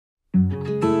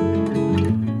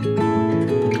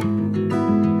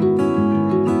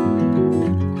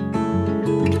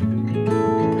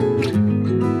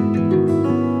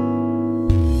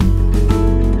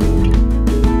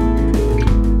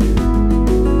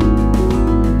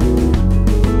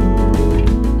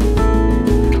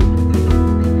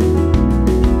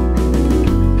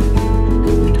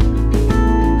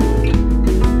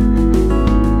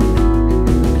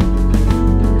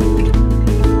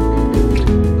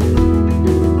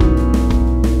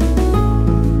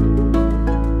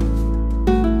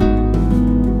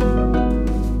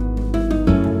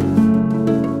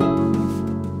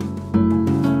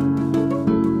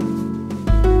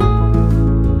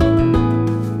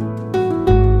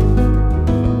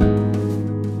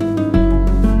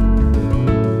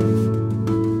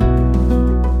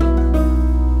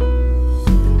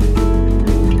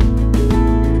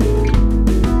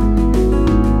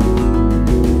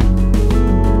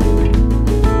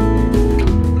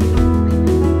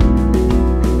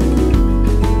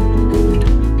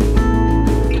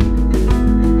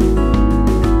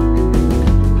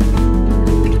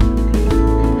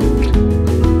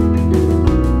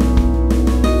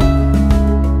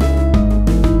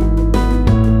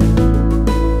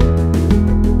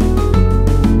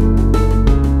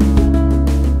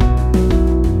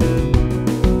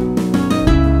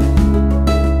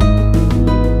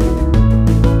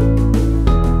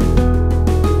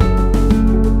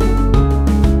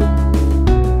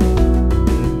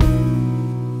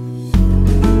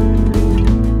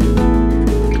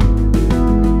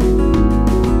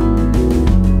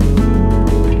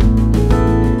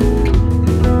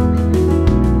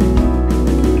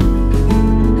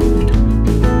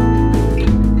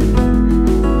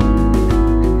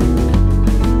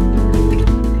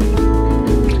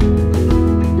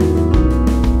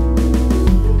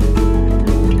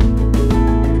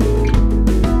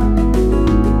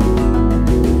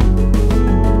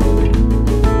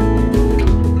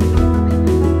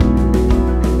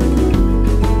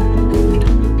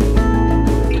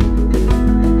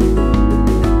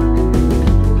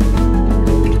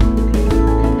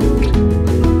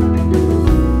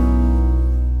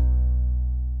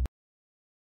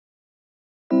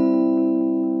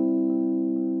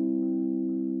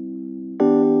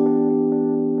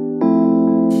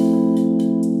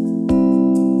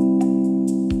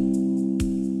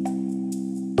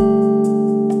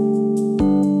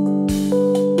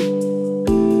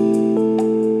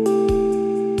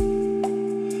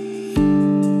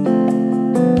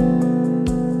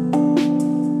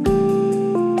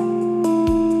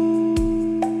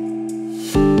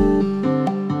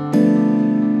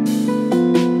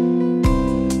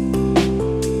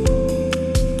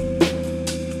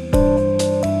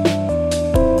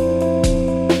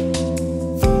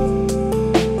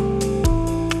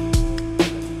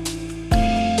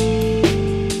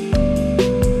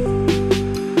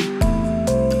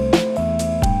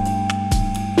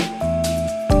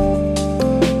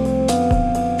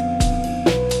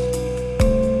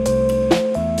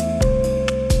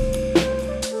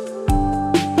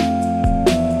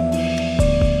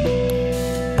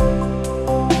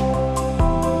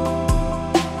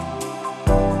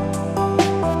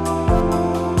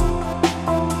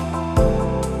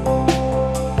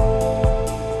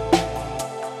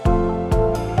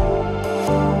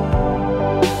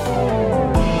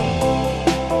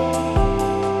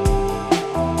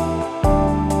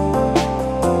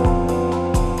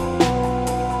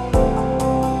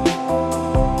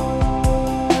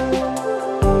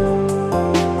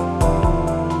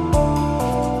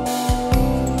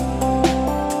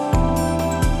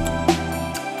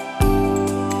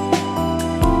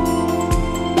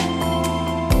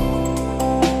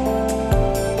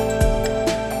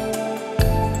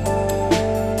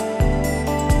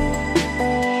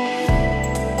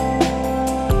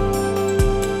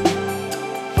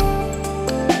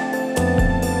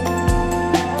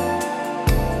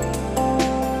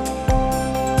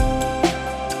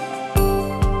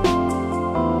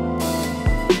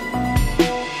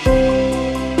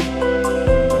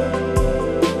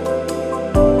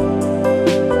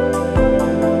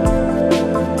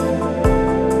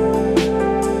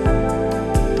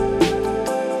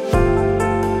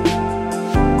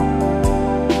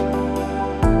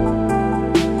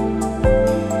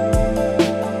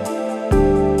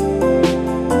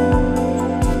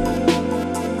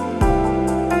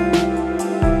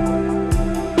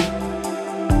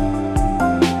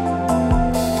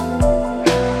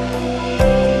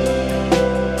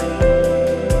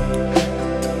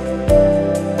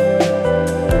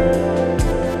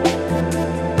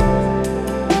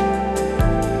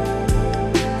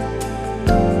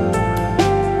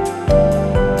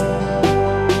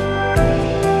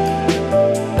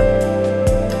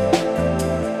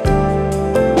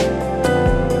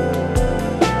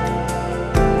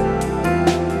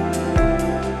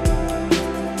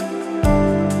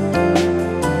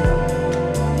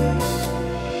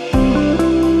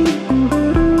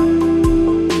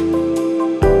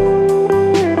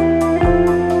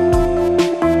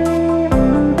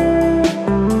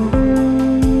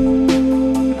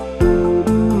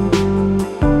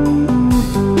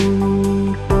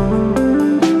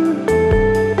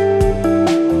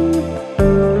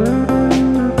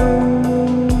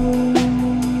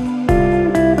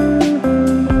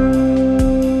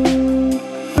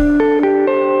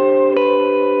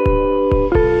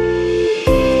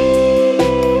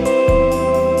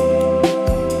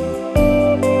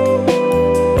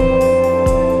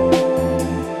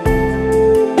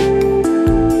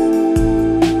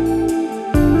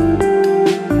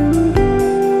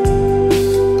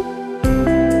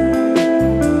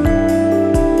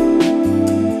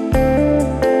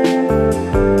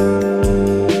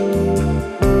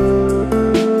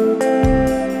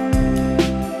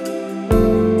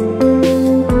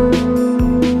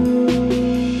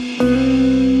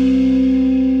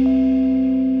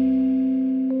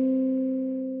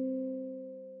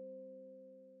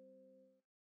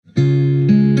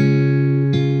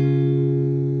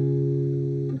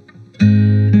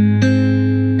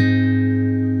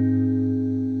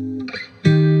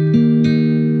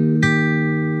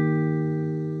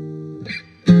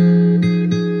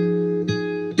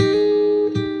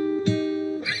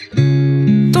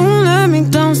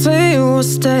don't say you will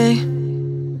stay.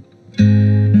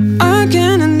 I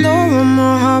can't endure one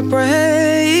more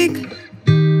heartbreak.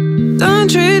 Don't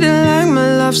treat it like my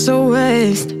love's a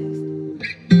waste.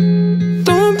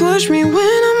 Don't push me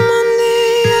when I'm on the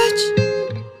edge.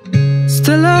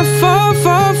 Still I fall,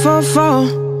 fall, fall, fall.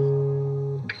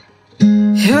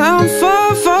 Yeah, I'm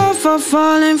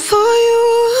falling for you.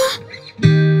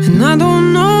 And I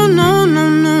don't know, no, no,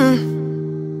 no,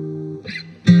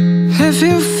 if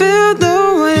you feel the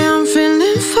way I'm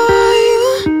feeling for you.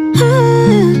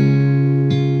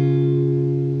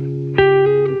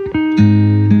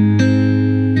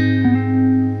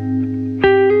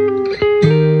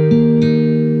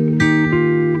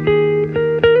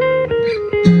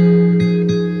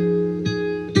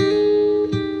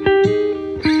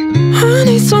 I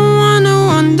need someone who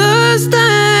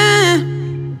understands,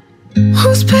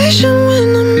 who's patient when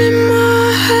I'm in my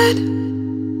head.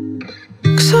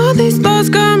 'Cause all these thoughts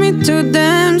got me too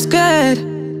damn scared.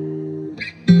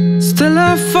 Still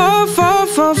I fall, fall,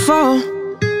 fall, fall.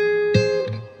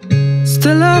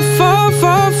 Still I fall,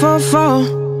 fall, fall, fall.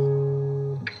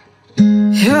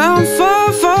 Yeah, I'm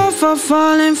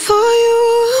falling for you.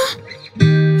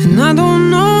 And I don't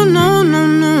know, no, no,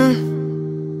 no,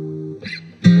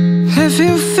 if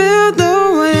you feel the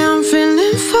way I'm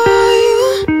feeling for you.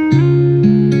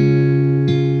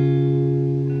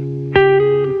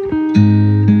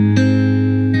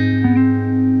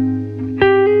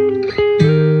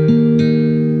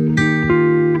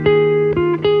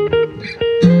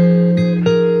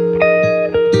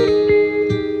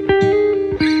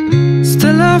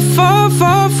 Still I fall,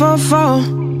 fall, fall, fall.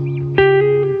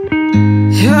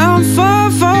 Yeah, I'm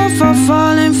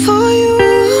falling for you.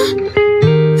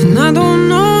 And I don't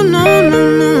know, no, no,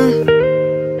 no,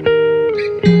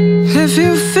 if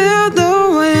you feel the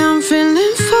way I'm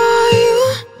feeling for you.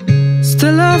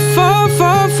 Still I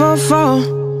fall, fall.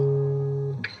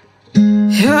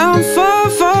 Yeah, I'm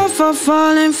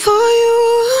falling for you.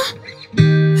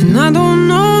 And I don't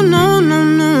know, no, no,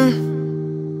 no,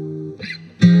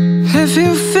 if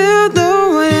you feel the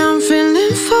way I'm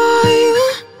feeling for you.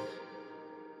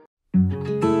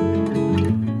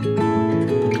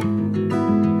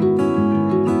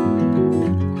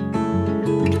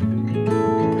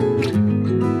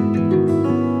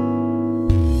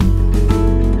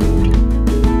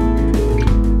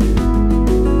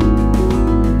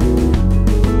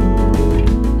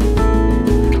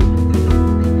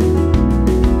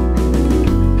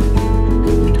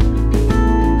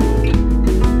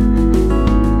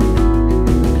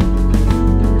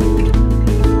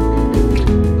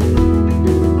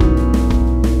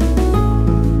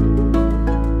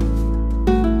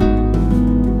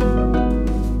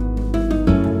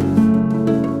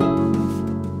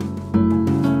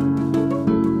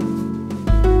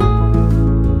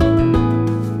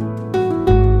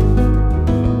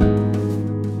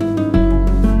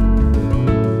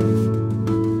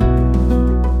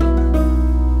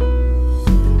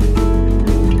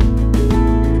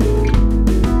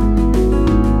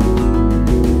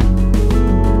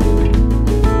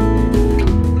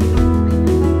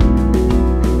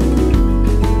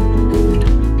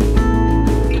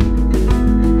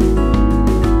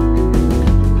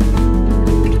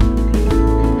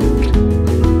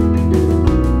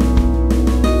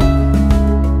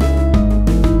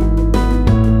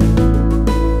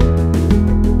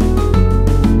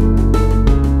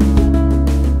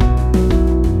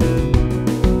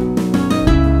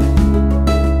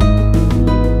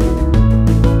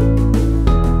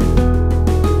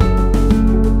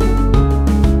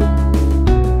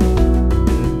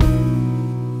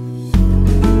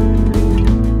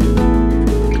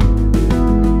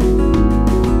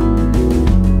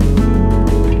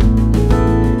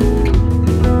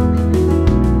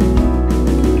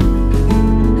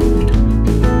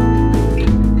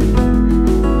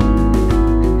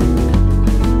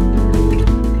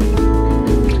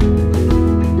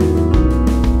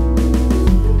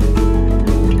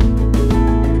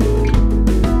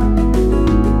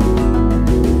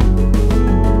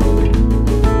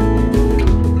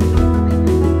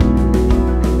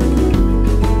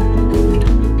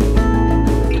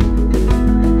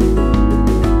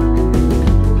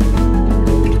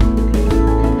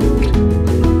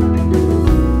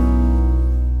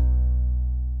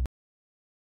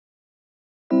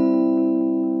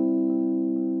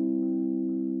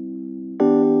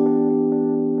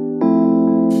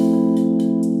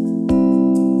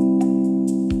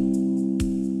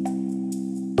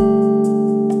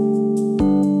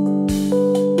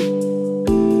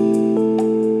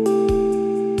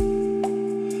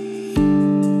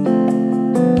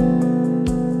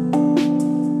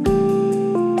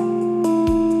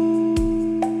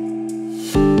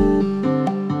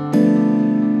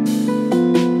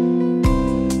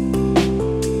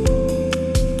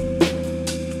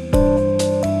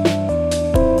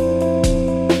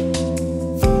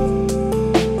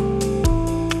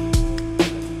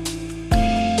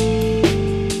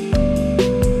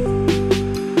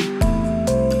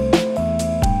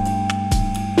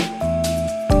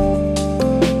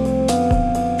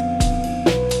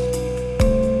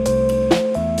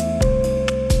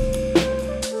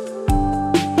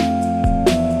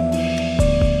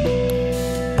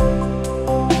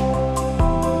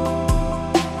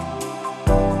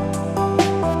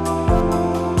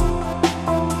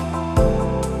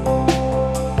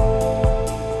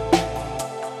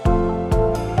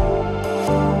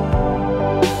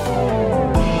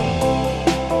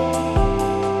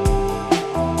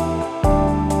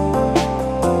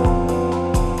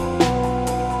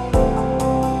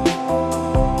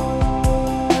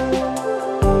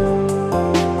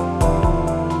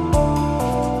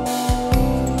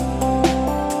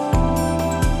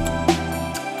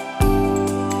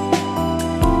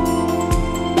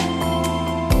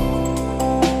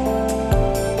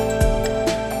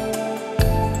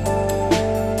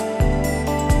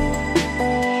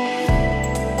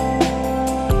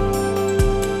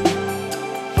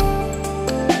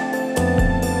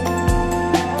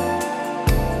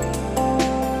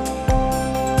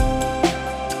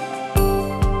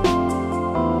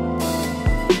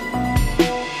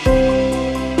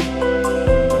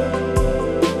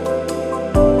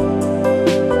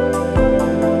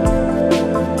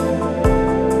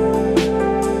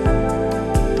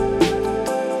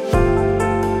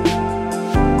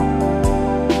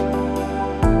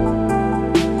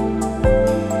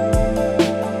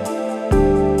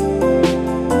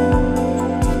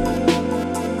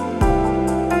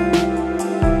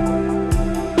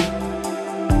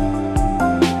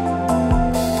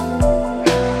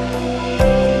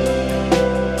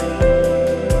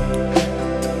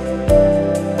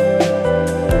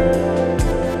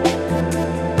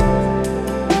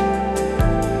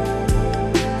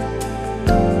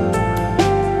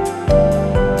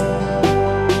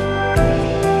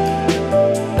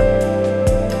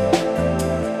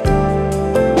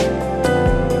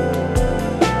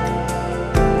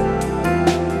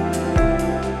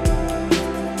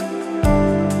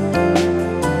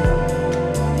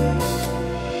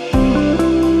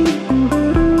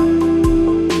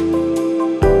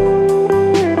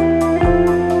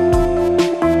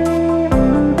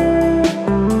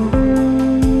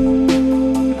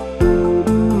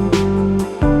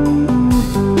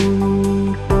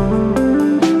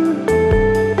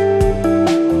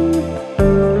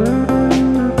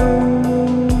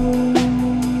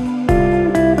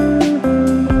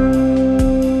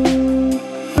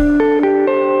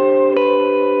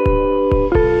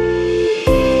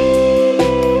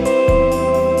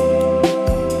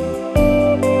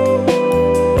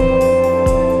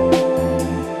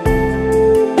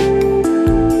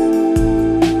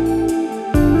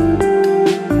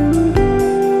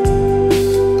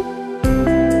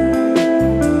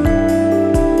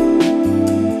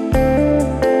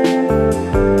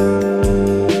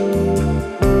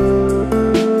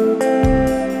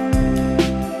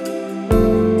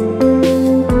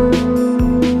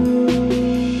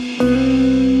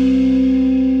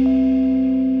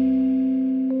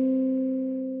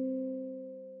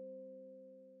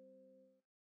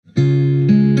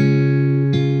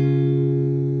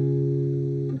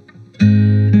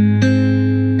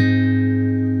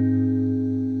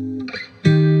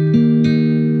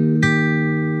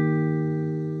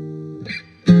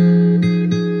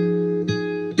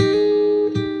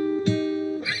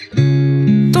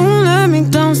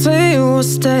 don't say you will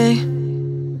stay.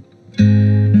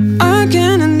 I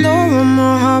can't endure one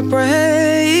more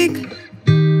heartbreak.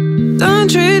 Don't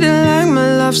treat it like my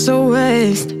love's a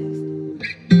waste.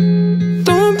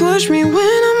 Don't push me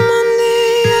when I'm on the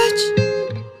edge.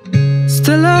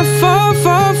 Still I fall,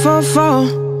 fall, fall, fall.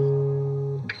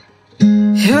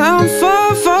 Yeah, I'm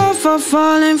fall, fall, fall,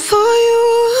 falling for you.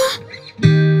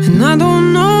 And I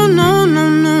don't know, no, no,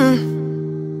 no,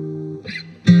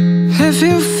 if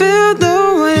you feel the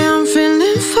way I'm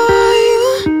feeling for you.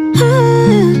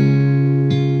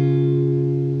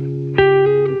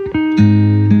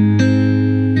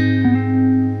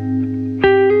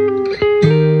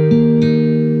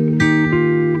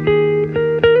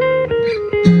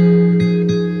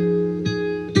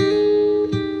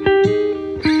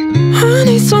 I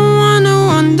need someone to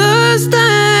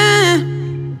understand,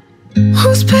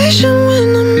 who's patient when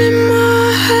I'm in my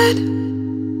head.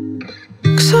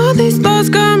 'Cause all these thoughts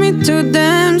got me too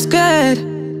damn scared.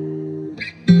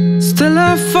 Still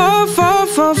I fall, fall,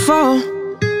 fall, fall.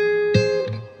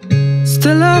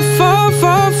 Still I fall,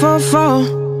 fall, fall, fall.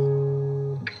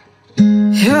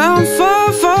 Yeah, I'm fall,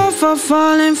 fall, fall,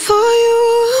 falling for you.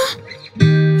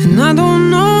 And I don't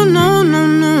know, no, no,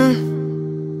 no,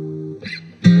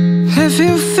 if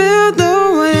you feel the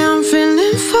way I'm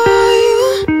feeling for you.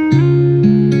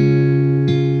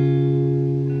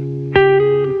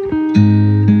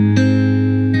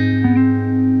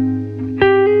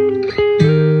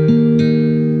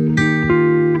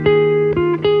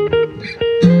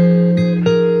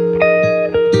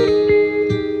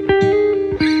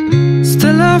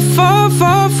 Still I fall,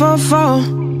 fall, fall, fall.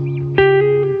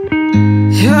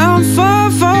 Yeah, I'm fall,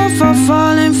 fall, fall,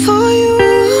 falling for you.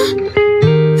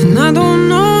 And I don't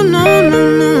know, no, no,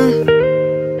 no,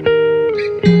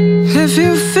 if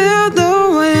you feel the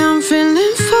way I'm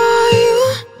feeling for you.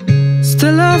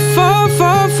 Still I fall,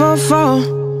 fall, fall, fall.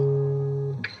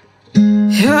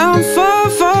 Yeah, I'm fall,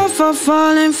 fall, fall,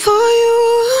 falling for you.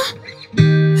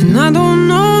 And I don't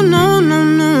know, no, no,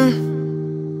 no,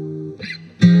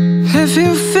 if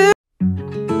you feel.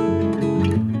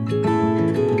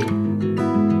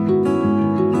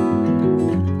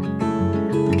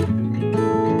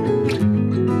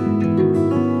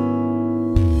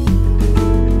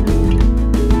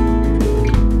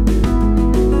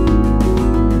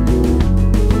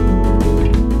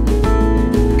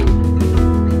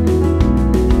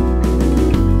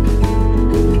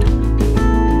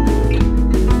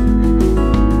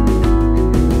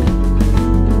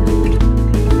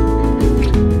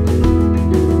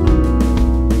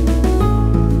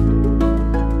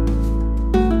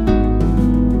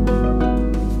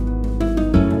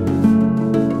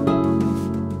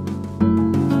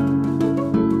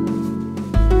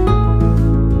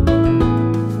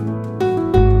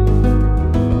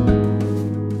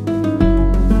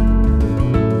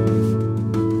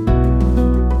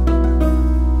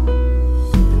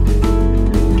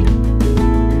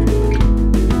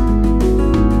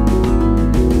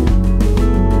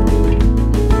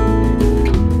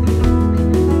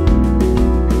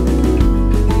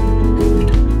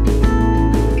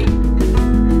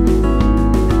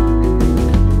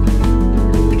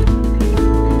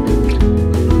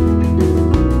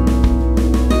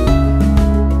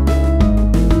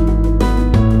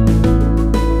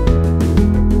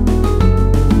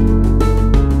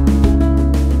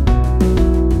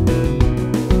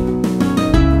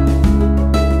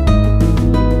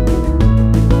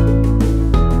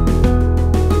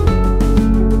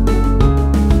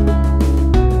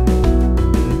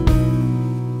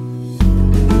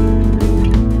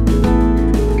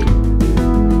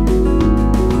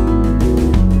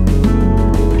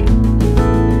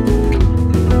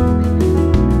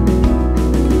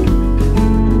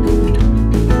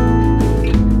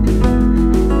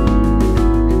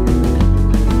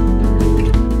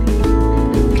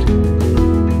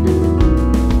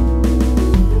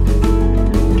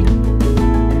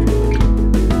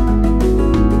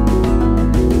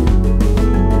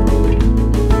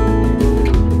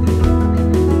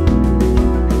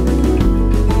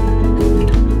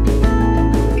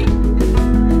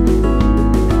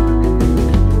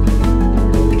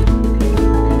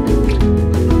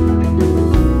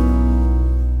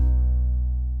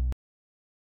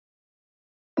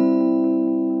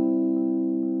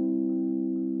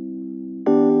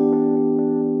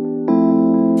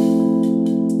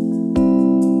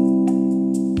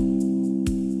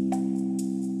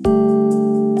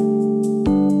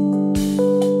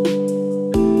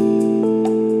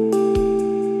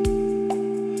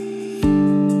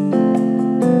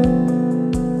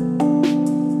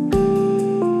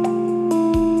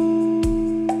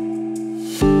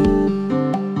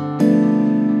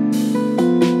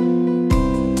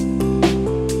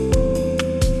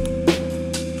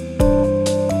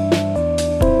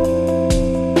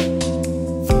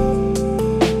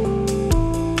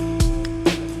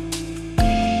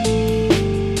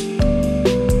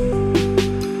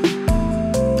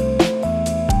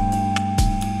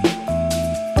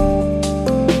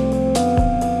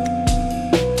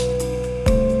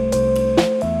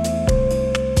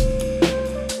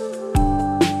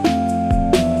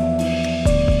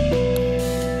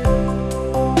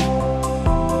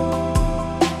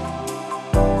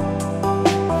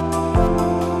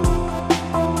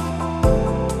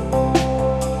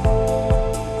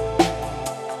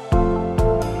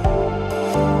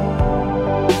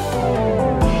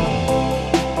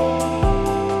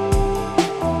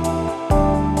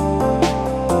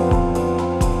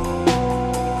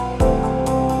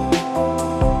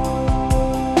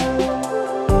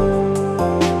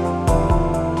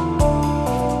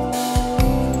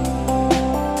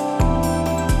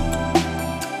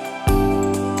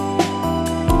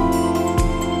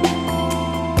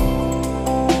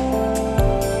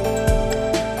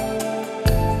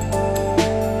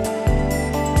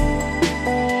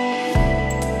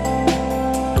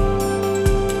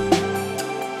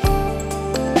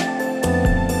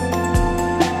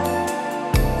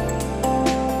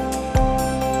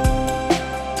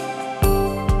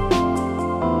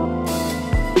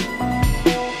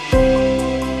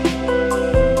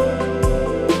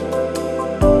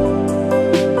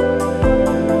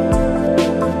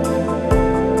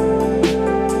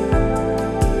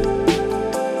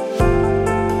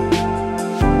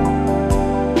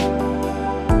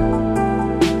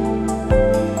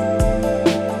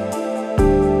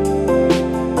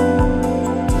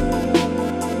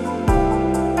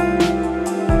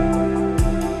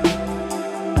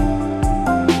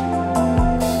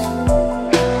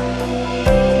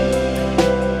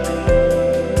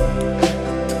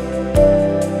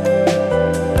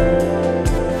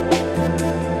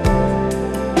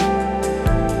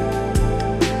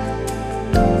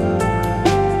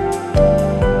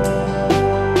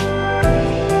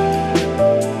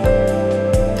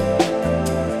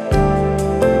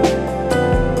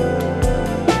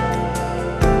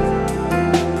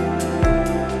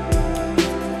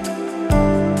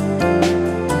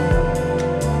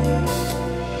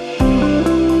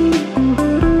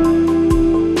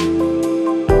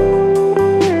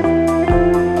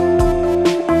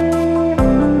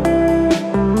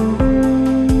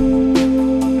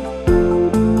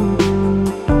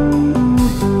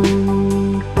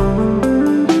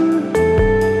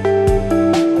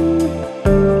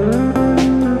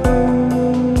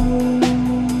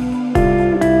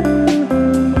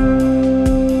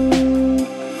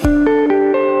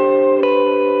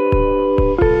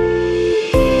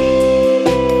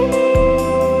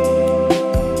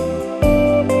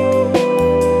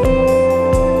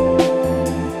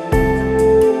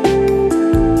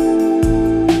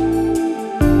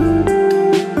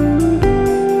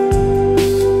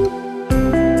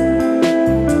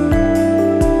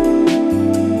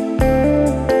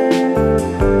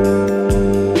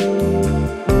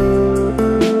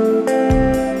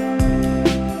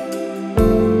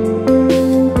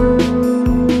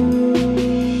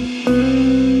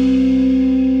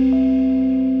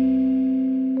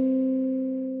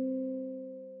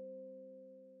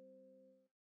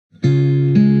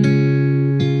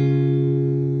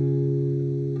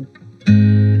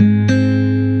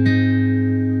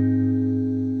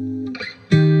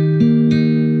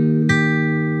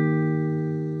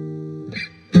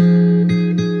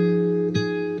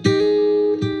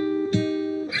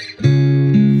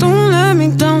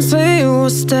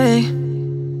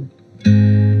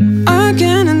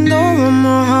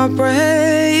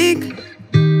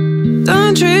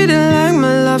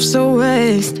 love's a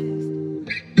waste.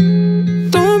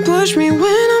 Don't push me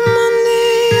when I'm on the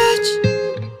edge.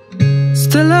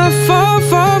 Still I fall,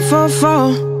 fall, fall,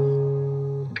 fall.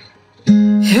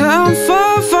 Yeah, I'm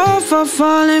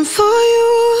falling for you.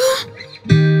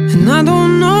 And I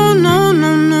don't know, no,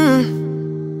 no, no,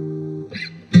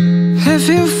 if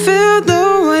you feel the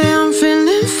way I'm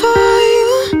feeling for you.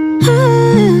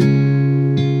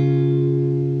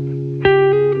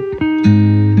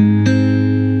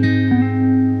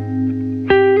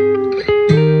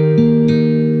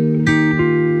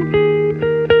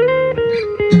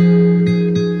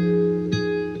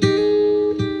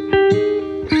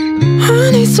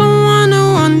 I need someone to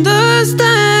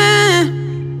understand,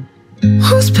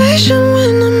 who's patient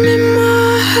when I'm in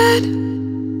my head.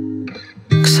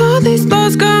 'Cause all these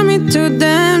thoughts got me too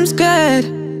damn scared.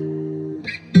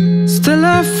 Still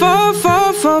I fall,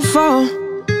 fall, fall, fall.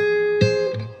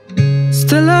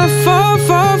 Still I fall,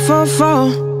 fall, fall, fall.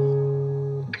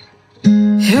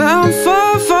 Yeah, I'm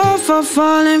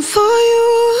falling for you.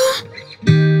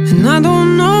 And I don't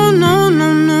know, no, no,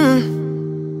 no,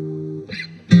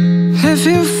 if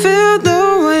you feel the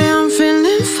way I'm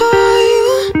feeling for you.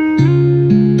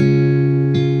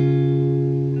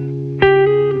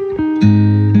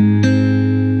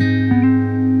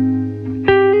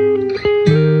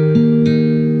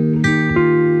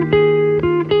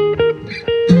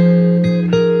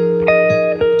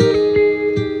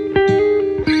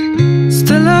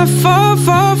 Still I fall,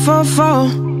 fall, fall, fall.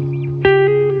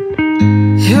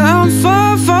 Yeah, I'm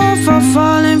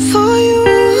falling for you.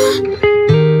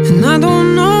 And I don't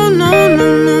know, no, no,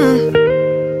 no,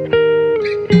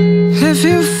 if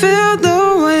you feel the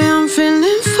way I'm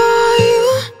feeling for you.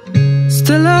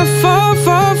 Still I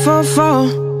fall, fall.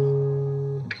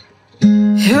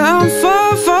 Yeah, I'm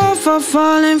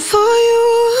falling for you.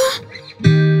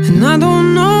 And I don't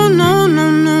know, no, no,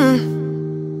 no,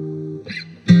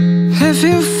 if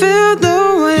you feel